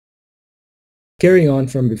carrying on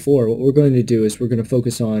from before, what we're going to do is we're going to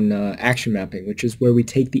focus on action mapping, which is where we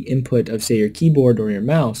take the input of, say, your keyboard or your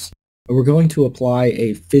mouse, and we're going to apply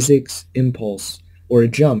a physics impulse or a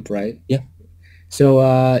jump, right? Yeah. So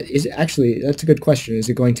that's a good question. Is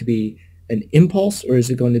it going to be an impulse or is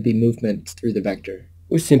it going to be movement through the vector?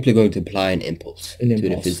 We're simply going to apply an impulse to the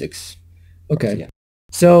impulse. physics. Okay. Yeah.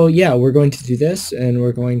 So yeah, we're going to do this and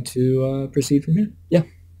we're going to proceed from here. Yeah.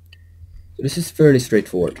 So this is fairly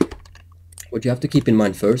straightforward. What you have to keep in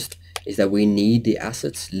mind first is that we need the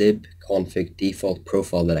assets lib config default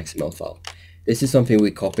profile.xml file. This is something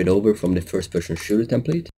we copied over from the first person shooter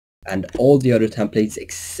template, and all the other templates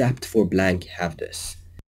except for blank have this.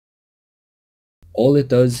 All it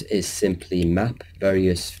does is simply map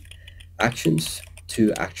various actions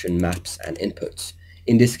to action maps and inputs.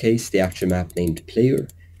 In this case, the action map named player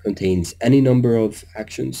contains any number of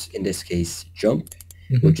actions, in this case jump,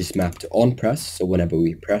 which is mapped to on press, so whenever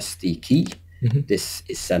we press the key, this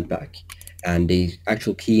is sent back. And the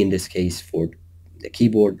actual key in this case for the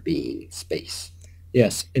keyboard being space.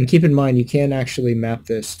 Yes, and keep in mind you can actually map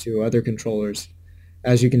this to other controllers.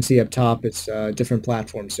 As you can see up top, it's different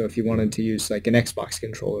platforms, so if you wanted to use like an Xbox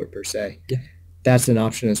controller per se, that's an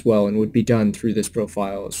option as well and would be done through this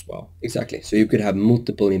profile as well. Exactly, so you could have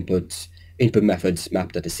multiple input methods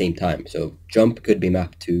mapped at the same time. So jump could be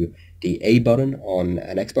mapped to the A button on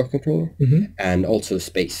an Xbox controller and also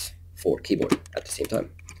space for keyboard at the same time.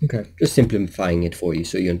 Okay. Just simplifying it for you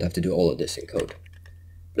so you don't have to do all of this in code.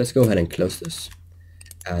 Let's go ahead and close this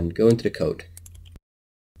and go into the code.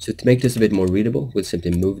 So to make this a bit more readable, we'll simply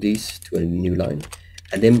move these to a new line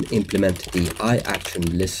and then implement the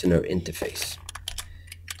iActionListener interface.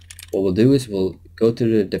 What we'll do is we'll go to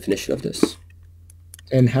the definition of this.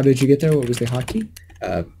 And how did you get there? What was the hotkey?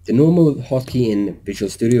 The normal hotkey in Visual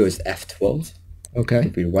Studio is F12. Okay.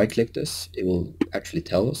 If we right-click this, it will actually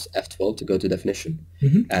tell us F12 to go to definition.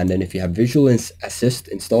 And then if you have Visual Assist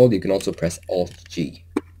installed, you can also press Alt-G.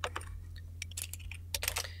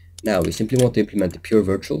 Now we simply want to implement the pure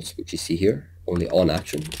virtuals, which you see here, only on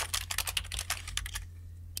action.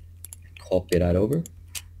 Copy that over.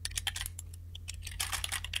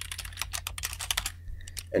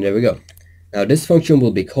 And there we go. Now this function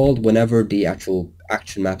will be called whenever the actual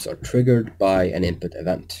action maps are triggered by an input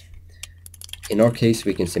event. In our case,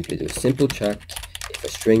 we can simply do a simple check if a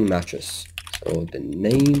string matches. So the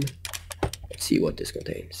name, let's see what this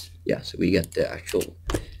contains. Yeah, so we get the actual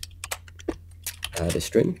the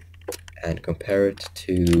string and compare it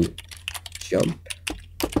to jump,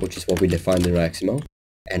 which is what we defined in our XML.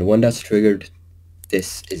 And when that's triggered,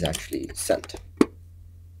 this is actually sent.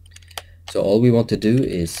 So all we want to do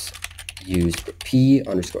is use the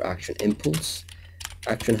p_action_impulse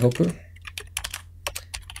action helper,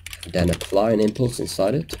 then apply an impulse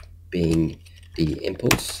inside it, being the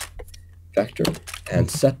impulse vector,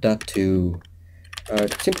 and set that to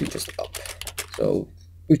simply just up. So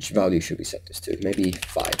which value should we set this to? Maybe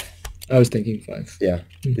 5. I was thinking 5. Yeah,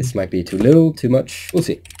 this might be too little, too much, we'll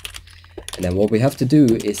see. And then what we have to do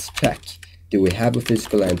is check, do we have a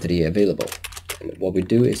physical entity available? And what we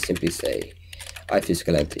do is simply say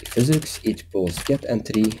iPhysicalEntity physics equals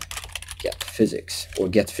getEntity get physics, or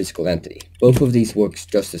get physical entity. Both of these works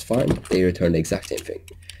just as fine. They return the exact same thing.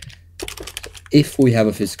 If we have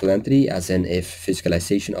a physical entity, as in if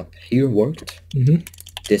physicalization up here worked,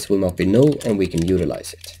 this will not be null and we can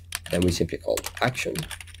utilize it. Then we simply call action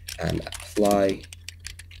and apply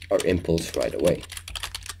our impulse right away.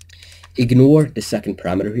 Ignore the second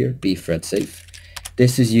parameter here, be thread safe.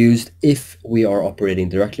 This is used if we are operating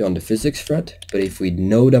directly on the physics thread, but if we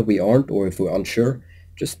know that we aren't, or if we're unsure,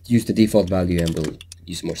 just use the default value and we'll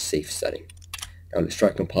use a more safe setting. Now let's try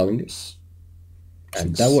compiling this.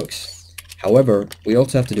 And that works. However, we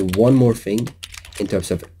also have to do one more thing in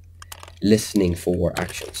terms of listening for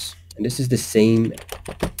actions. And this is the same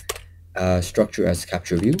structure as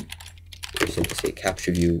capture view. We simply say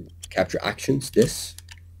capture view, capture actions, this,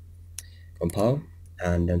 compile,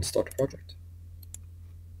 and then start the project.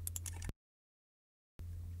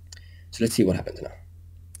 So let's see what happens now.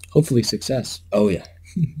 Hopefully success. Oh yeah.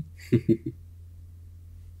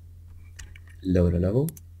 Load a level.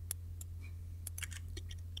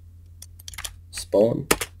 Spawn.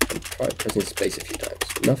 And try pressing space a few times.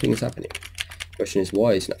 Nothing is happening. Question is,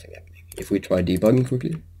 why is nothing happening? If we try debugging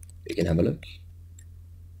quickly, we can have a look.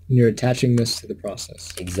 And you're attaching this to the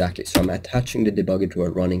process. Exactly. So I'm attaching the debugger to a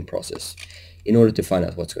running process in order to find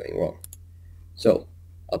out what's going wrong. So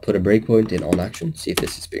I'll put a breakpoint in on action, see if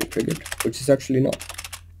this is being triggered, which is actually not.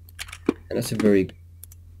 And that's a very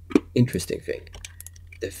interesting thing.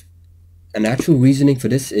 An actual reasoning for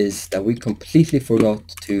this is that we completely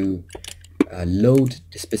forgot to load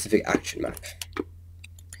the specific action map.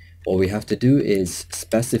 What we have to do is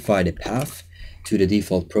specify the path to the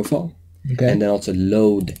default profile, Okay. and then also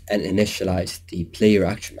load and initialize the player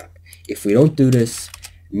action map. If we don't do this,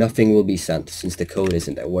 nothing will be sent since the code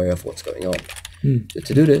isn't aware of what's going on. So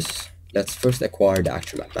to do this, let's first acquire the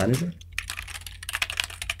action map manager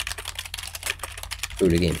through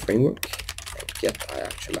the game framework and get our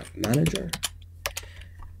action map manager.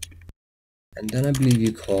 And then I believe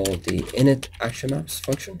you call the init action maps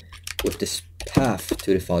function with this path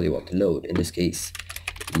to the file you want to load. In this case,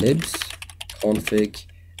 libs config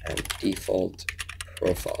and default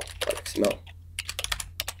profile.xml.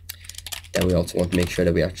 Then we also want to make sure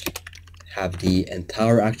that we actually have the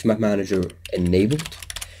entire action map manager enabled,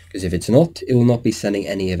 because if it's not, it will not be sending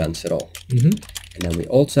any events at all. And then we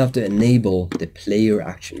also have to enable the player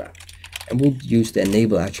action map, and we'll use the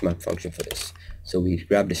enable action map function for this. So we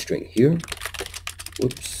grab the string here.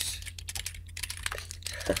 Whoops.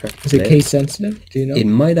 Is it case sensitive? Do you know? It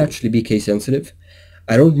might actually be case sensitive.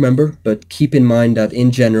 I don't remember, but keep in mind that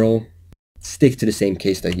in general, stick to the same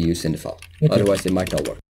case that you use in the file. Okay. Otherwise, it might not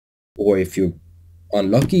work. Or if you're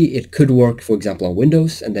unlucky, it could work, for example, on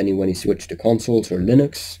Windows, and then when you switch to consoles or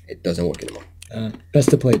Linux, it doesn't work anymore. Best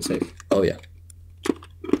to play it safe. Oh yeah.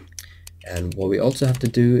 And what we also have to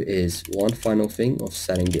do is one final thing of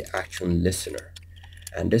setting the action listener.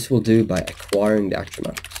 And this we'll do by acquiring the action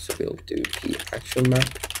map. So we'll do p action map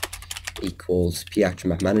equals p action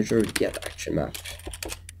map manager get action map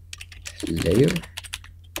player,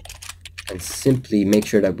 and simply make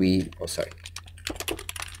sure that we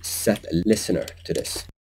set a listener to this.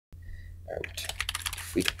 And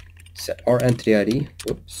if we set our entity ID,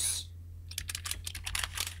 whoops,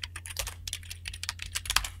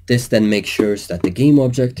 this then makes sure that the game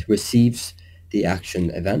object receives the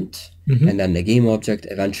action event, and then the game object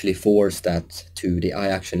eventually forwards that to the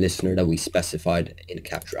iAction listener that we specified in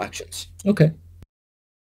capture actions. Okay.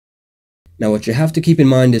 Now what you have to keep in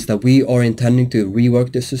mind is that we are intending to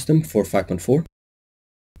rework this system for 5.4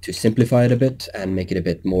 to simplify it a bit and make it a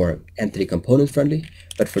bit more entity component friendly.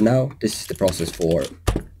 But for now, this is the process for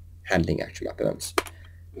handling action map events.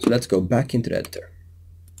 So let's go back into the editor.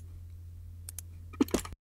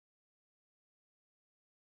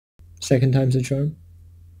 Second time's a charm?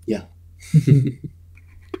 Yeah.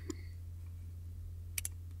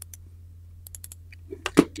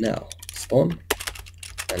 Now, spawn,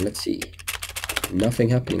 and let's see. Nothing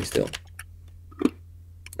happening still.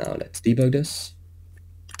 Now let's debug this.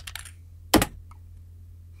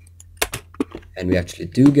 And we actually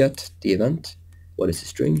do get the event. What is the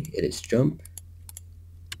string? It is jump.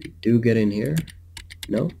 We do get in here.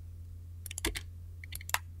 No?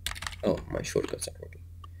 Oh, my shortcuts aren't working.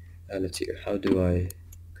 Let's see here. How do I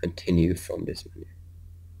continue from this menu?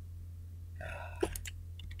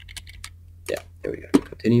 Yeah, there we go.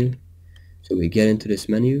 Continue. So we get into this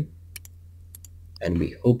menu, and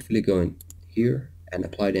we hopefully go in here and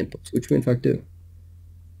apply the impulse, which we in fact do.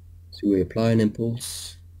 So we apply an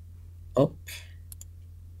impulse up,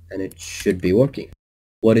 and it should be working.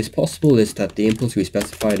 What is possible is that the impulse we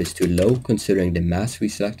specified is too low considering the mass we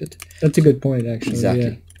selected. That's a good point, actually. Exactly.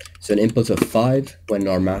 Yeah. So an impulse of 5 when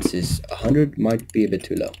our mass is 100 might be a bit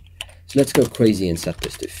too low. So let's go crazy and set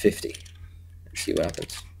this to 50 and see what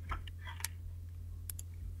happens.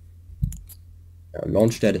 Now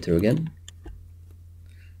launch the editor again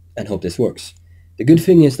and hope this works. The good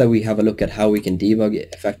thing is that we have a look at how we can debug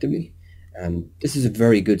it effectively, and this is a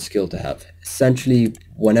very good skill to have. Essentially,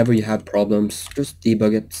 whenever you have problems, just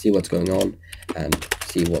debug it, see what's going on, and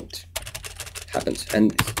see what happens.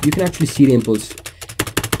 And you can actually see the impulse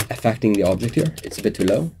affecting the object here. It's a bit too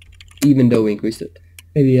low, even though we increased it.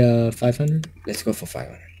 Maybe 500? Let's go for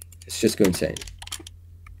 500. Let's just go insane.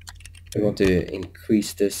 We want to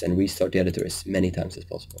increase this and restart the editor as many times as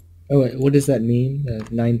possible. Oh, wait, what does that mean?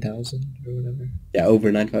 9,000 or whatever? Yeah,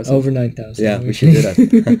 over 9,000. Over 9,000. Yeah, we should do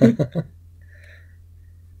that.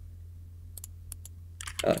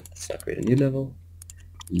 Let's now create a new level,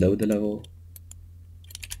 load the level,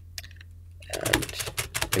 and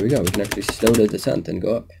here we go. We can actually slow the descent and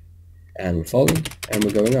go up. And we're falling, and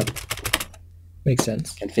we're going up. Makes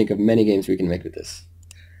sense. Can think of many games we can make with this.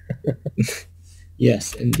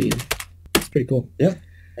 Yes, indeed. It's pretty cool. Yeah,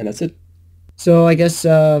 and that's it. So I guess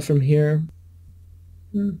from here,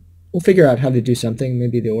 we'll figure out how to do something,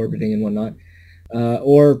 maybe the orbiting and whatnot.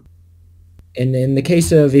 Or in the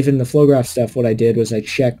case of even the flow graph stuff, what I did was I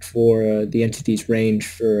checked for the entity's range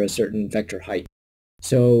for a certain vector height.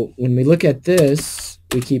 So when we look at this,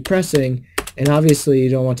 we keep pressing, and obviously you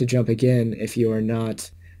don't want to jump again if you are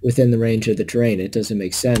not within the range of the terrain. It doesn't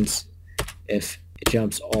make sense if it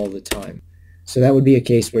jumps all the time. So that would be a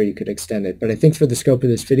case where you could extend it. But I think for the scope of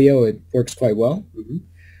this video, it works quite well.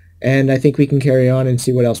 And I think we can carry on and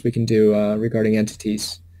see what else we can do regarding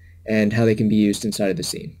entities and how they can be used inside of the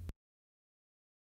scene.